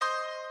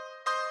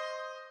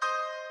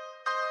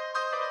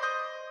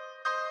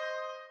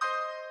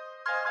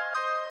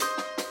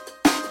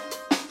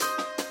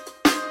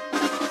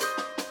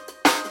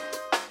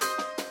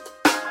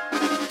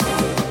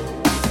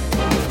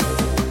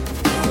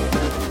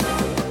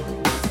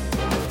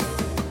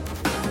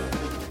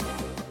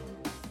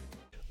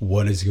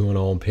What is going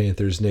on,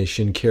 Panthers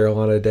Nation?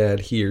 Carolina Dad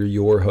here,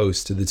 your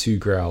host to the Two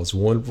Growls,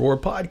 One Roar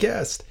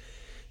podcast.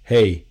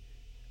 Hey,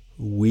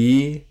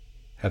 we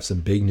have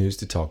some big news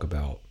to talk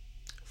about.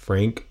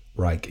 Frank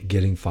Reich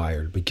getting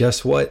fired. But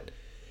guess what?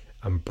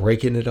 I'm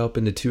breaking it up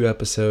into 2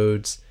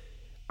 episodes.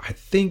 I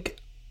think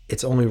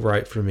it's only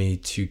right for me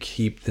to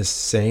keep the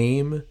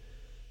same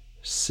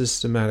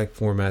systematic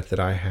format that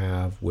I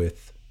have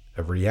with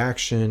a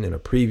reaction and a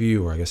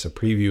preview, or I guess a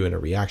preview and a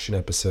reaction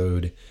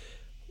episode.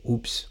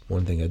 Oops,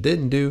 one thing I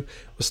didn't do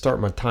was start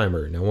my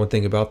timer. Now, one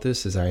thing about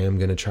this is I am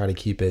going to try to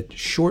keep it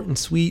short and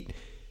sweet,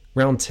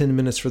 around 10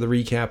 minutes for the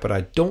recap, but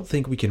I don't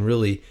think we can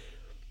really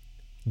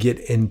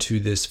get into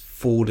this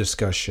full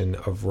discussion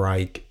of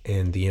Reich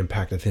and the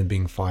impact of him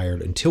being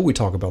fired until we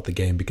talk about the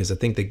game, because I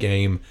think the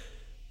game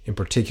in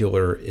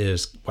particular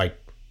is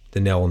like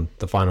the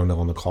final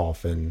nail in the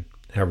coffin,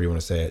 however you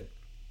want to say it.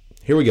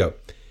 Here we go.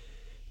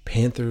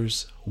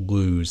 Panthers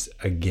lose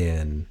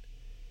again.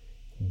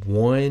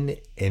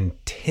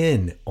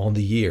 1-10 on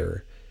the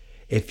year.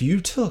 If you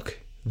took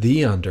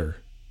the under,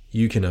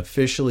 you can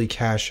officially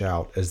cash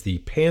out, as the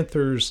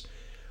Panthers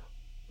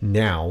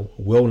now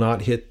will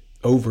not hit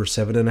over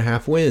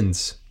 7.5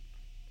 wins.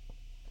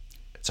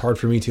 It's hard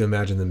for me to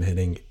imagine them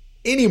hitting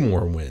any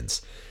more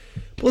wins.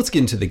 But let's get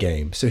into the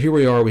game. So here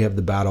we are. We have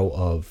the battle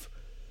of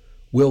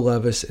Will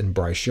Levis and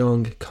Bryce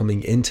Young.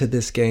 Coming into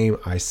this game,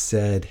 I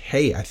said,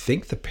 hey, I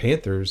think the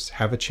Panthers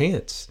have a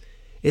chance.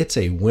 It's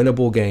a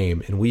winnable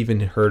game. And we even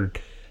heard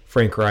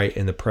Frank Reich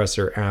in the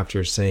presser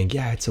after saying,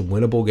 yeah, it's a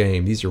winnable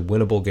game. These are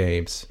winnable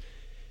games.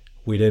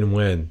 We didn't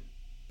win.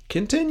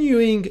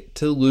 Continuing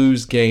to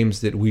lose games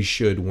that we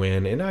should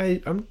win. And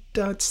I'm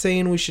not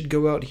saying we should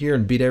go out here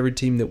and beat every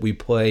team that we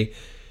play.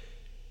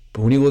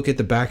 But when you look at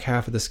the back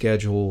half of the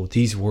schedule,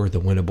 these were the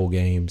winnable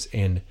games.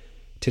 And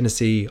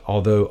Tennessee,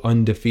 although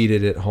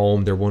undefeated at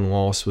home, their one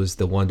loss was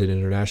the London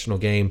International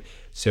game.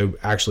 So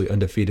actually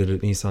undefeated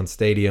at Nissan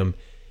Stadium.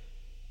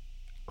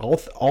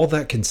 All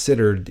that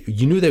considered,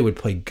 you knew they would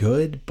play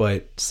good,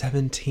 but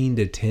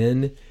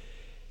 17-10,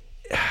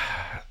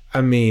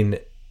 I mean,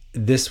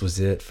 this was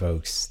it,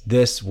 folks.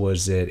 This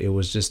was it. It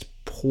was just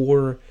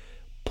poor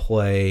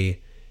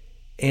play.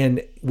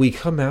 And we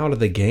come out of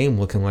the game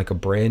looking like a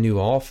brand new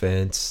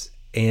offense,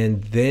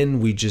 and then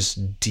we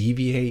just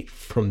deviate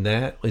from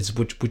that,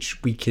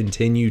 which we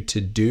continue to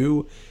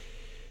do.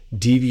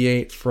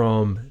 Deviate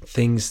from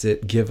things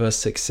that give us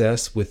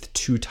success with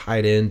 2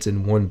 tight ends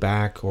and 1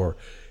 back, or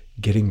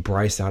getting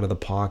Bryce out of the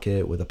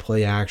pocket with a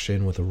play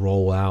action, with a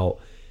rollout.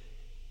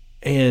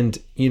 And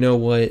you know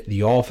what?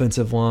 The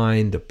offensive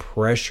line, the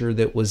pressure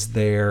that was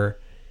there,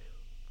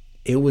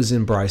 it was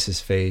in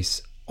Bryce's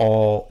face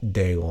all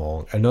day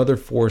long. Another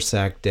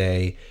 4-sack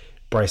day.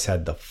 Bryce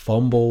had the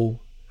fumble,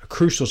 a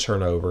crucial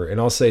turnover.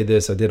 And I'll say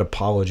this, I did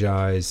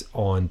apologize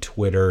on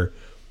Twitter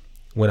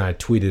when I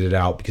tweeted it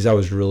out, because I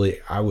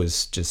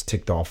was just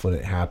ticked off when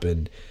it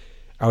happened.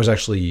 I was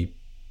actually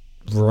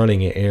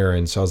running an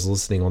errand, so I was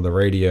listening on the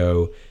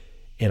radio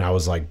and I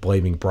was like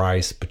blaming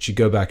Bryce, but you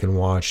go back and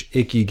watch,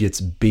 Icky gets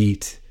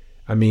beat.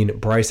 I mean,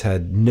 Bryce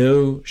had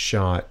no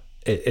shot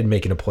at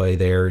making a play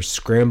there,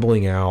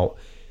 scrambling out,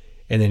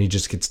 and then he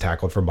just gets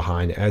tackled from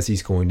behind as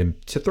he's going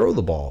to throw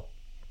the ball.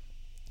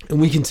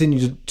 And we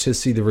continue to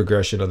see the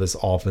regression of this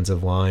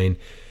offensive line,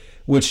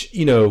 which,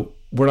 you know,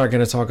 we're not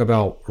going to talk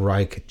about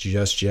Reich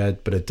just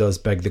yet, but it does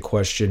beg the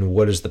question,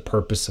 what is the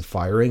purpose of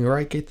firing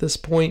Reich at this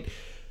point?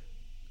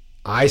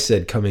 I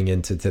said coming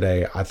into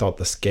today, I thought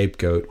the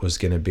scapegoat was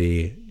going to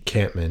be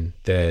Campman,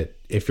 that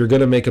if you're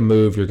going to make a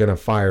move, you're going to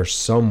fire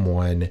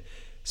someone.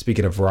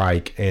 Speaking of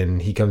Reich,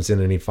 and he comes in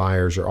and he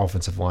fires your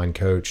offensive line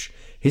coach.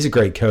 He's a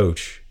great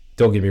coach,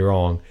 don't get me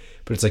wrong,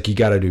 but it's like you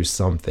got to do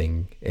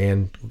something.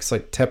 And looks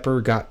like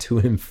Tepper got to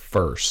him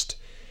first.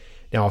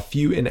 Now, a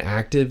few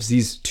inactives,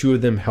 these 2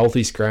 of them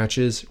healthy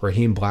scratches.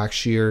 Raheem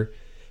Blackshear,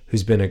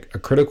 who's been a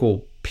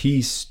critical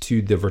piece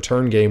to the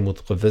return game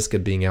with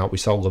Laviska being out. We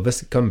saw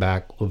Laviska come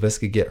back,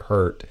 Laviska get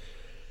hurt.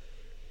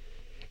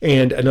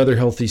 And another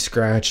healthy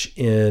scratch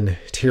in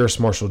Terrace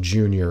Marshall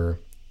Jr.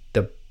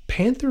 The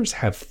Panthers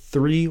have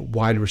 3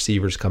 wide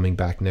receivers coming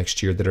back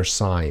next year that are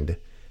signed.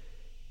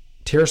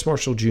 Terrace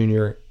Marshall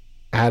Jr.,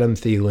 Adam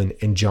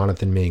Thielen, and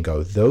Jonathan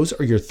Mingo. Those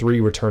are your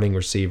 3 returning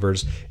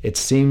receivers. It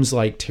seems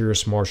like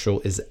Terrace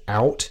Marshall is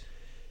out.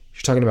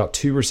 You're talking about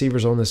 2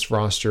 receivers on this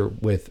roster,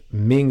 with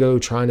Mingo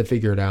trying to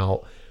figure it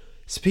out.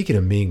 Speaking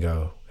of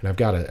Mingo, and I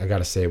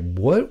gotta say,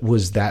 what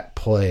was that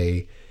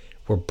play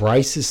where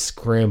Bryce is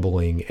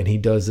scrambling and he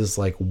does this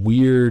like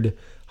weird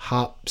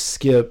hop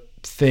skip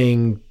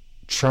thing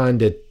trying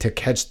to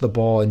catch the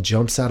ball and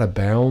jumps out of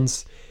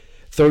bounds,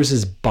 throws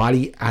his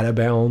body out of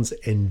bounds,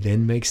 and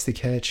then makes the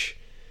catch?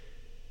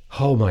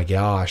 Oh my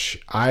gosh.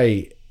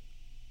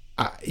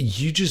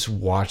 You just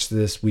watch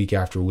this week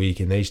after week,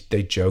 and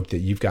they joke that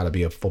you've got to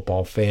be a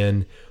football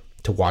fan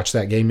to watch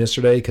that game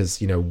yesterday,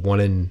 because, you know,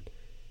 1-9,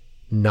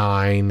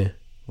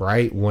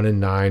 right?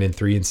 1-9 and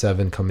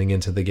 3-7 coming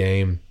into the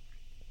game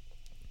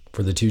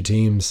for the 2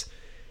 teams.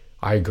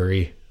 I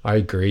agree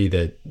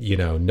that, you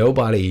know,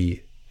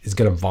 nobody is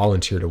going to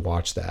volunteer to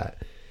watch that.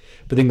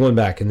 But then going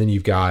back, and then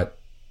you've got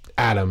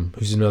Adam,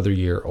 who's another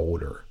year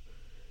older.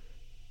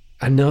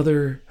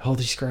 Another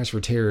healthy scratch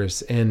for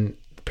Terrace, and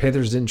the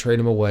Panthers didn't trade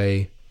him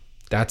away.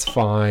 That's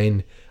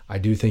fine. I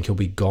do think he'll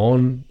be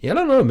gone. Yeah, I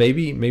don't know.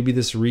 Maybe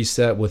this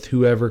reset with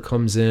whoever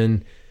comes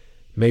in,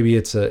 maybe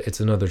it's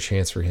another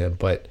chance for him.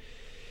 But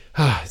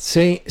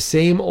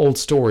same old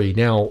story.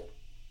 Now,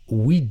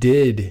 we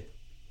did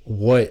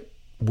what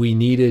we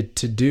needed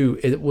to do.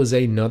 It was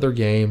another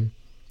game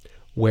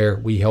where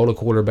we held a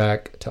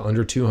quarterback to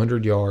under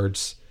 200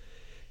 yards.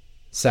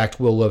 Sacked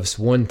Will Levis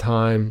one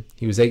time.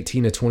 He was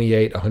 18 of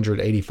 28,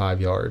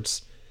 185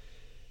 yards.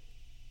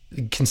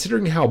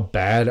 Considering how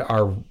bad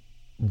our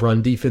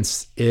run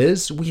defense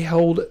is, we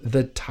held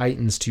the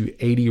Titans to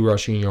 80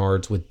 rushing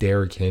yards with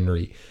Derrick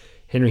Henry.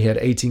 Henry had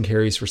 18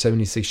 carries for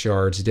 76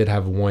 yards. He did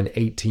have one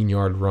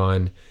 18-yard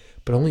run,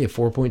 but only a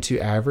 4.2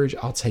 average.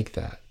 I'll take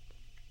that.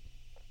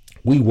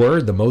 We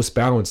were the most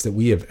balanced that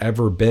we have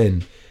ever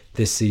been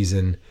this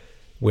season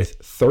with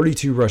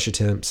 32 rush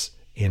attempts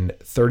and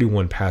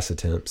 31 pass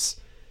attempts.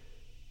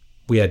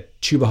 We had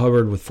Chuba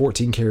Hubbard with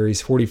 14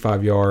 carries,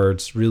 45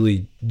 yards,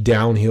 really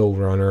downhill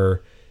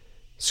runner,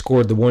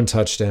 scored the one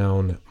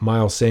touchdown.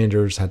 Miles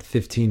Sanders had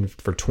 15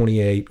 for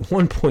 28,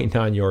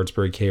 1.9 yards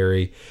per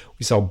carry.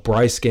 We saw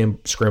Bryce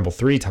scramble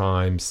 3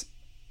 times,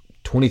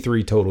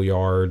 23 total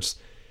yards.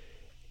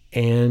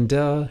 And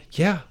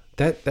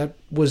that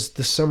was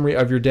the summary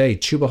of your day.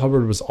 Chuba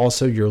Hubbard was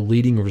also your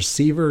leading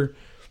receiver.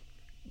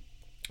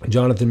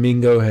 Jonathan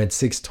Mingo had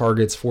 6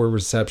 targets, 4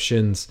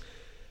 receptions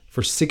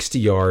for 60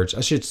 yards.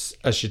 I should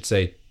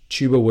say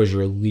Chuba was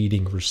your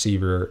leading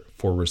receiver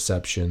for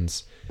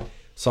receptions.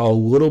 Saw a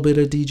little bit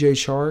of DJ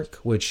Chark,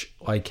 which,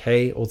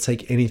 hey, we'll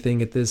take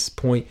anything at this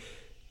point.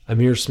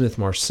 Amir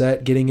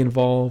Smith-Marset getting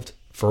involved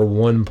for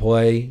one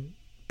play,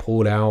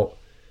 pulled out.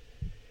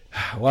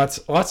 Lots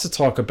to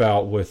talk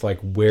about with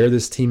where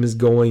this team is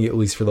going, at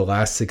least for the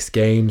last 6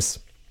 games.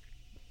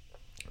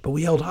 But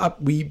we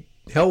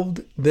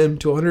held them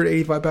to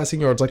 185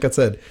 passing yards. Like I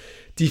said,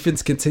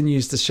 defense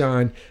continues to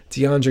shine.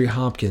 DeAndre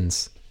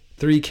Hopkins,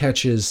 3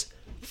 catches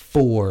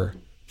for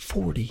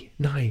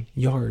 49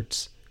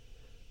 yards.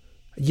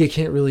 You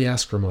can't really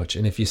ask for much.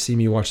 And if you see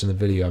me watching the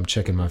video, I'm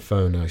checking my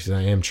phone now because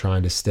I am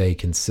trying to stay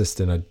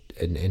consistent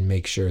and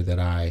make sure that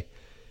I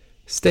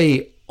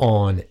stay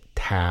on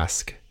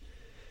task.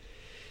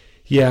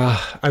 Yeah,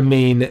 I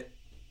mean,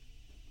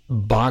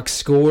 box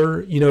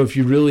score, if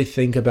you really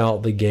think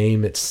about the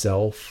game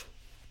itself,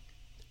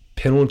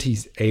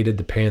 penalties aided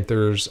the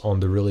Panthers on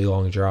the really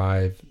long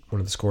drive,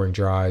 one of the scoring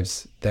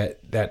drives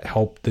that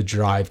helped the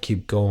drive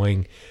keep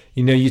going.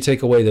 You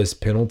take away those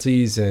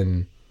penalties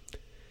and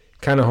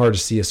kind of hard to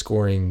see us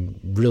scoring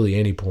really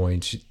any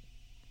points.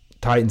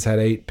 Titans had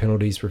 8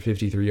 penalties for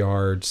 53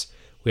 yards.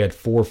 We had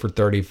 4 for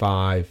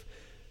 35,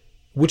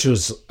 which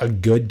was a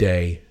good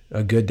day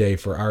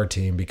for our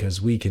team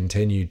because we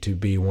continue to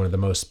be one of the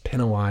most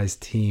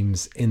penalized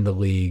teams in the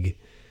league.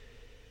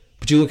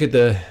 But you look at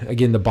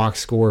the box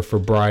score for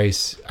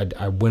Bryce.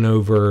 I went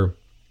over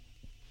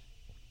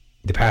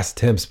the pass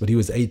attempts, but he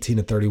was 18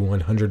 of 31,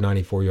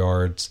 194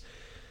 yards,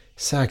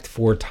 sacked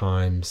 4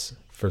 times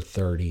for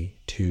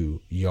 32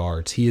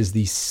 yards. He is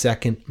the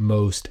second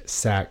most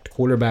sacked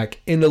quarterback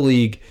in the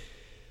league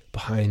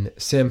behind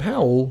Sam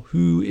Howell,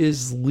 who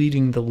is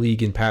leading the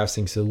league in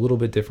passing. So a little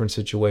bit different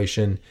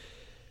situation.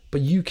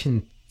 But you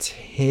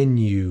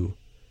continue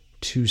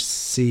to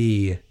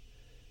see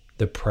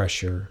the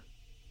pressure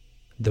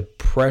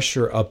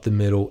up the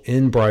middle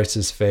in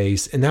Bryce's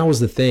face. And that was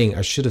the thing.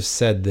 I should have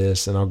said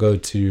this, and I'll go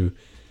to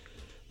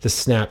the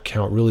snap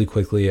count really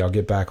quickly. I'll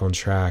get back on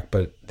track.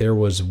 But there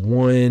was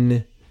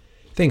one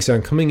thing. So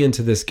I'm coming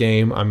into this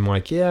game, I'm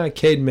like, yeah,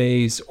 Cade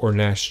Mays or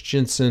Nash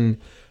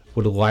Jensen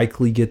would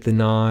likely get the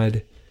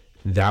nod.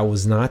 That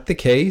was not the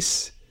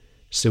case.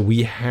 So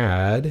we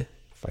had,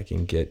 if I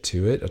can get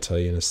to it, I'll tell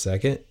you in a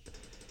second.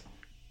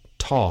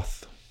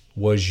 Toth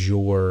was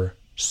your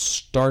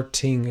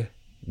starting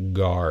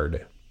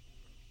guard.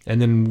 And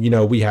then,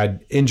 we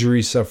had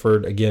injuries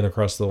suffered again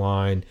across the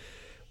line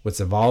with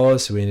Zavala.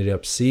 So we ended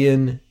up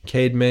seeing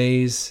Cade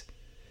Mays.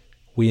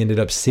 We ended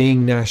up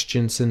seeing Nash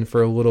Jensen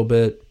for a little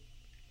bit.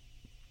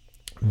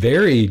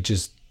 Very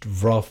just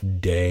rough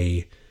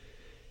day.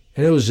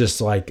 And it was just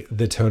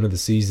the tone of the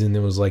season. It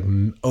was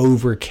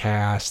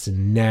overcast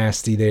and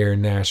nasty there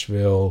in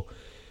Nashville.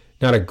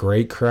 Not a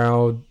great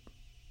crowd.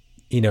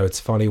 It's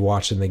funny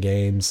watching the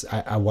games.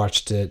 I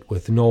watched it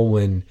with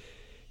Nolan.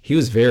 He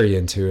was very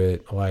into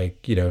it.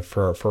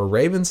 For a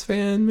Ravens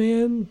fan,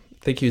 man,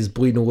 I think he was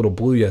bleeding a little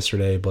blue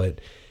yesterday, but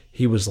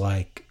he was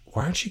like,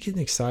 why aren't you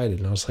getting excited?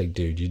 And I was like,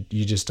 dude,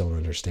 you just don't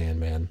understand,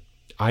 man.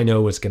 I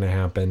know what's going to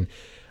happen.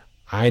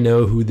 I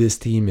know who this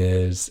team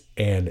is,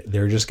 and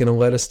they're just going to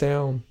let us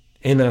down.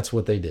 And that's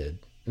what they did.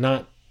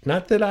 Not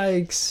that I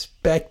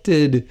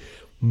expected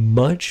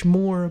much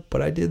more,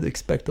 but I did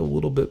expect a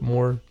little bit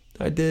more.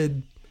 I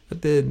did.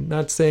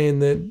 Not saying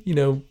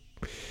that,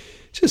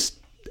 just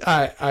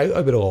I'm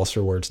at a loss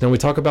for words. Now we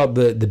talk about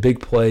the big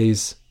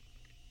plays.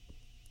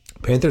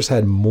 Panthers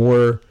had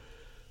more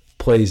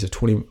plays of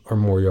 20 or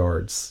more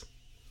yards.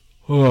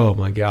 Oh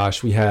my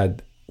gosh. We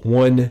had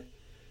one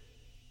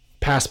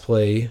pass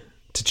play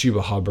to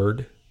Chuba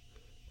Hubbard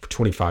for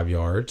 25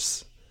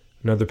 yards,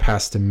 another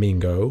pass to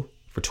Mingo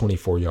for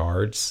 24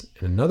 yards,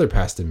 and another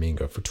pass to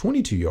Mingo for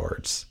 22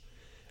 yards.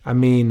 I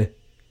mean,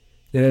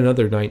 then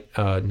another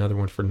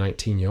one for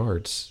 19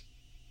 yards.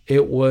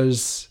 It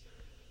was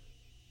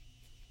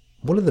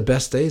one of the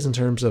best days in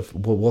terms of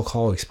what we'll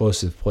call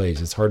explosive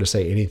plays. It's hard to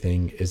say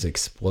anything is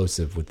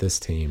explosive with this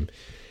team. And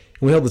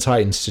we held the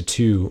Titans to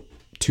two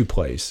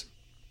plays.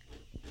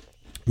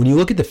 When you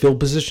look at the field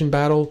position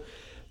battle,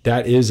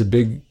 that is a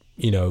big,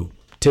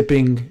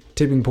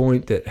 tipping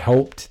point that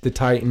helped the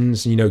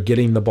Titans,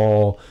 getting the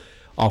ball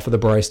off of the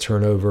Bryce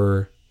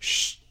turnover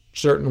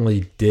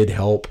certainly did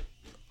help.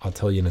 I'll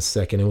tell you in a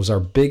second. It was our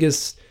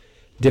biggest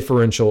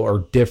differential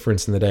or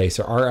difference in the day.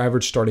 So our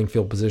average starting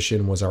field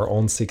position was our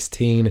own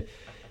 16.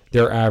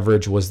 Their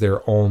average was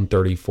their own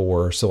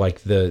 34. So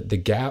like the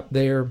gap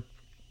there,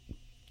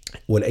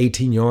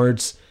 18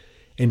 yards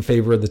in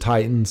favor of the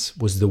Titans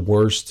was the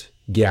worst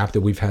gap that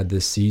we've had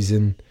this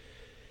season.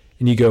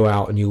 And you go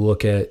out and you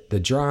look at the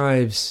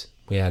drives.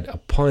 We had a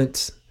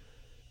punt,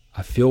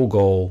 a field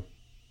goal.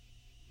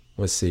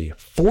 Let's see,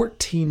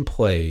 14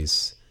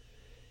 plays.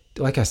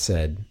 Like I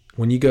said,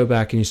 when you go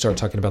back and you start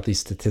talking about these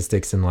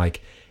statistics and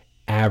like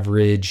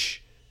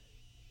average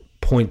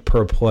point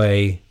per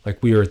play,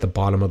 like we were at the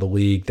bottom of the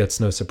league, that's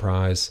no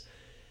surprise.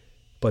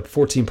 But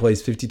 14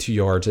 plays, 52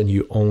 yards, and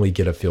you only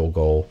get a field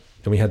goal.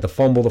 Then we had the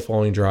fumble, the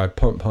following drive,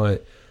 punt.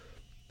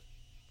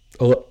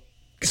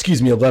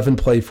 11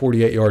 play,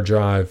 48-yard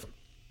drive.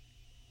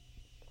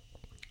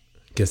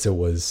 Guess it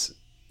was,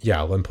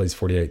 11 plays,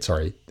 48,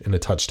 and a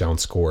touchdown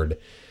scored.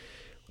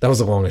 That was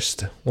the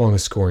longest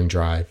scoring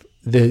drive.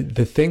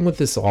 The thing with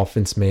this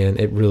offense, man,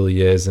 it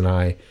really is, and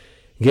I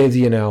gave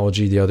the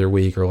analogy the other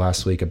week or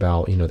last week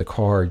about, the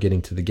car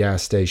getting to the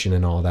gas station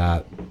and all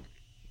that.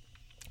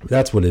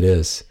 That's what it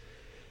is.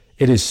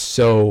 It is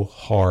so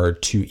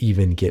hard to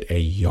even get a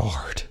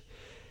yard.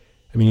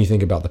 I mean, you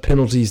think about the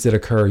penalties that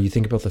occur. You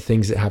think about the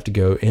things that have to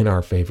go in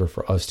our favor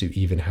for us to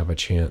even have a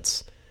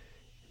chance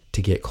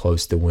to get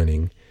close to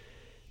winning.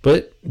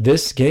 But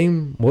this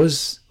game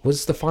was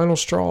the final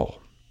straw.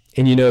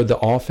 And, the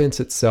offense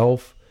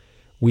itself,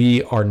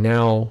 we are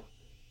now,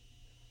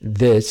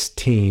 this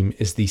team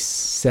is the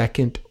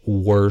second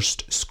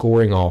worst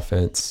scoring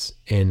offense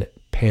in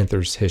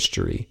Panthers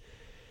history.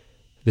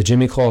 The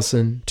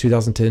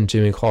 2010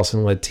 Jimmy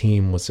Clausen-led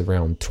team was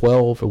around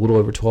 12, a little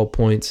over 12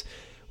 points.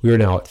 We are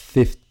now at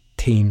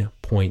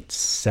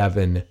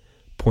 15.7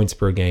 points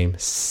per game,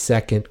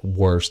 second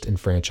worst in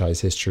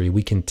franchise history.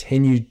 We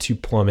continued to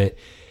plummet,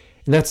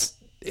 and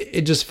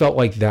it just felt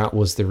like that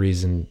was the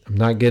reason. I'm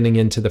not getting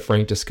into the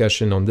frank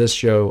discussion on this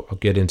show. I'll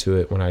get into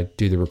it when I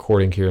do the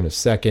recording here in a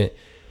second.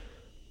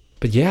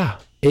 But yeah,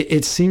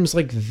 it seems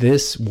like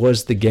this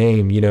was the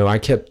game. I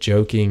kept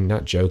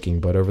not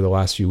joking, but over the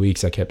last few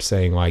weeks, I kept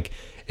saying, like,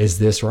 is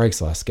this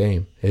Reich's last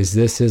game? Is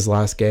this his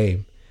last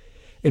game?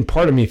 And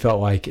part of me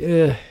felt like,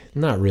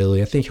 not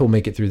really. I think he'll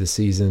make it through the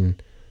season,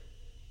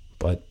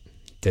 but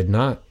did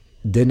not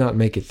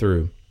make it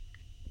through.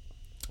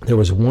 There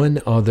was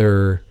one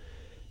other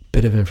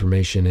bit of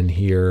information in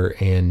here,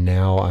 and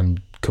now I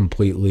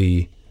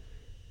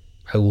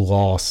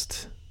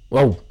lost.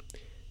 Well,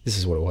 this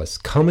is what it was.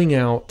 Coming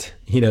out,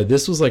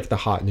 this was like the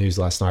hot news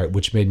last night,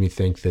 which made me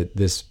think that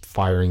this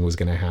firing was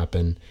going to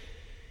happen.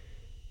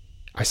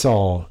 I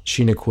saw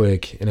Sheena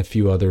Quick and a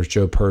few others,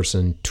 Joe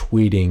Person,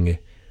 tweeting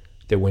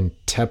that when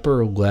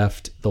Tepper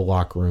left the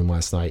locker room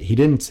last night, he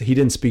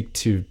didn't speak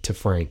to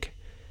Frank,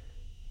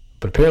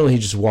 but apparently he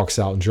just walks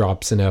out and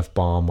drops an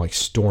F-bomb, like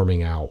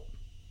storming out.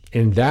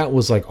 And that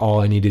was like all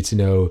I needed to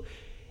know.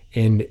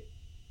 And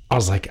I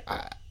was like,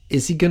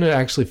 is he going to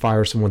actually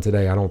fire someone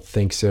today? I don't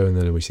think so. And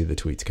then we see the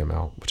tweets come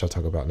out, which I'll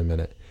talk about in a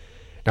minute.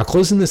 Now,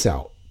 closing this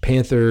out,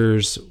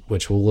 Panthers,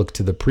 which we'll look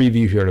to the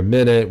preview here in a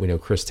minute. We know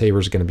Chris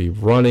Tabor's going to be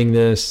running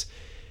this.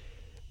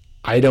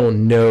 I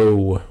don't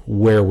know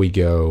where we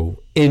go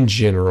in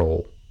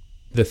general.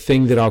 The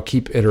thing that I'll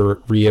keep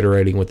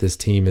reiterating with this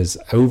team is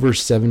over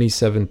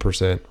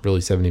 77%, really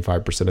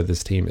 75% of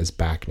this team is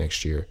back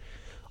next year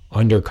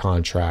under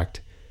contract.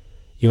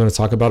 You want to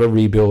talk about a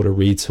rebuild, a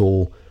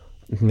retool.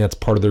 I think that's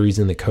part of the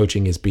reason that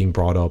coaching is being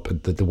brought up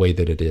the way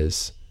that it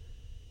is,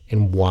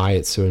 and why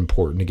it's so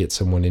important to get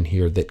someone in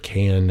here that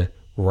can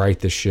right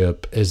the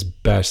ship as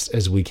best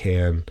as we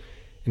can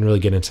and really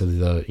get into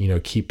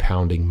the, keep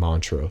pounding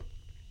mantra.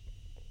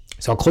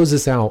 So I'll close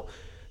this out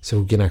so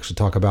we can actually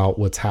talk about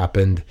what's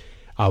happened.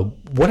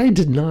 What I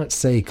did not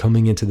say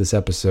coming into this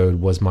episode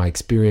was my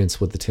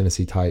experience with the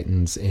Tennessee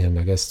Titans in,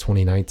 I guess,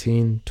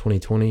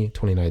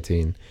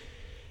 2019.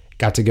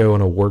 Got to go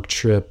on a work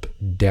trip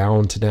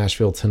down to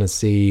Nashville,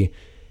 Tennessee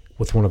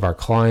with one of our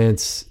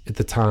clients at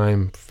the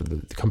time for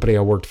the company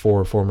I worked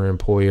for, a former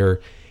employer,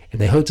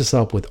 and they hooked us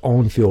up with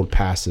on-field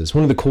passes.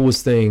 One of the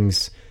coolest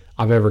things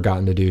I've ever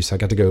gotten to do. So I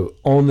got to go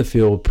on the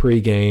field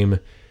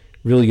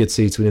really good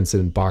seats. We didn't sit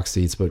in box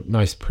seats, but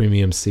nice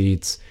premium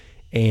seats.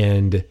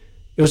 And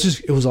it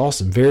it was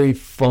awesome. Very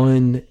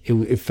fun.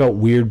 It felt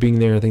weird being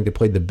there. I think they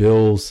played the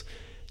Bills.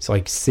 It's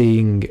like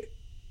seeing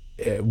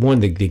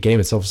the game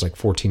itself was like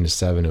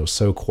 14-7. It was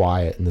so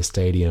quiet in the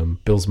stadium.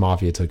 Bills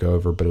Mafia took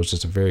over, but it was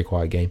just a very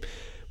quiet game.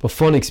 But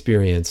fun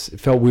experience. It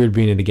felt weird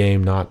being in a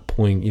game, not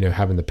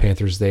having the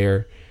Panthers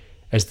there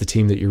as the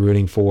team that you're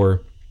rooting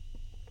for.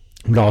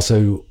 But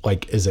also,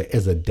 like, as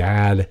a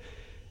dad,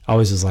 I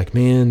was just like,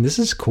 man, this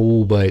is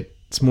cool, but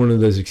it's one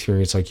of those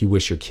experiences like you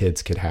wish your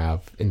kids could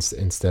have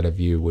instead of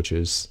you, which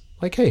is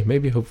like, hey,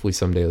 maybe hopefully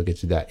someday they'll get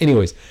to that.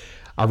 Anyways,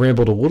 I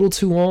rambled a little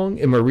too long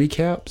in my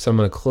recap, so I'm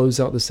going to close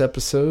out this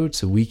episode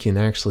so we can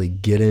actually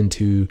get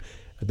into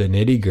the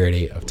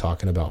nitty-gritty of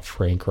talking about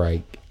Frank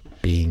Reich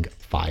being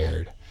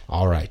fired.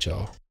 All right,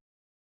 y'all.